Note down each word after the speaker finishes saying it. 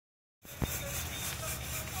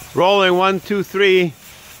Rolling 1, 2, 3.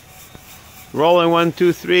 Rolling 1,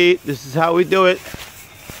 2, 3. This is how we do it.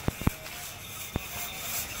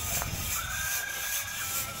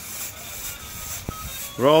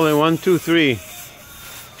 Rolling 1, 2, 3. This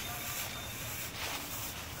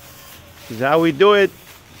is how we do it.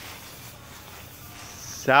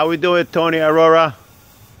 This is how we do it, Tony Aurora.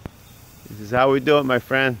 This is how we do it, my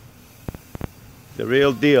friend. The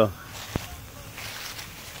real deal.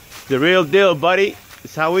 The real deal, buddy.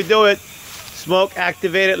 This is how we do it. Smoke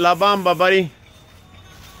activated La Bamba, buddy.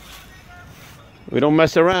 We don't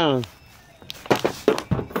mess around.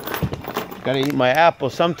 Gotta eat my apple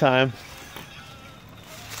sometime.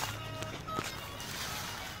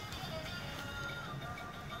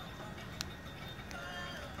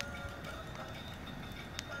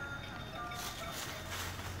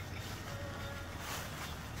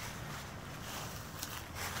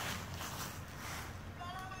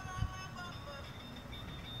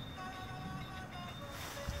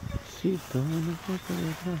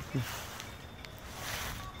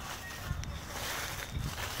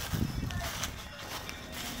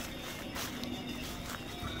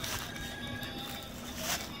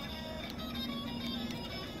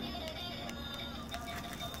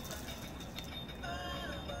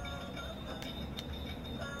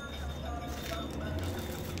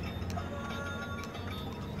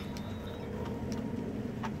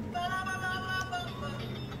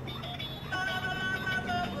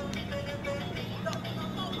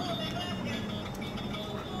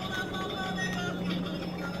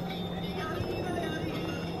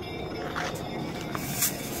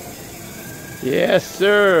 Yes,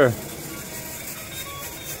 sir.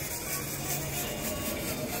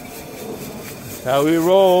 That's how we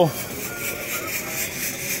roll.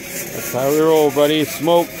 That's how we roll, buddy.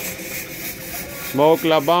 Smoke. Smoke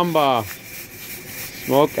La Bamba.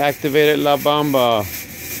 Smoke activated La Bamba.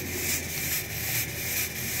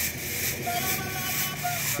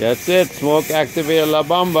 That's it. Smoke activated La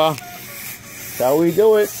Bamba. That's how we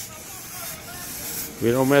do it.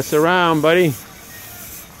 We don't mess around, buddy.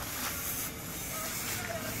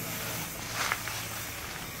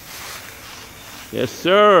 Yes,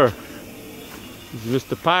 sir. This is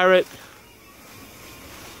Mr. Pirate.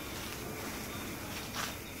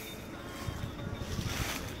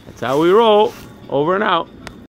 That's how we roll. Over and out.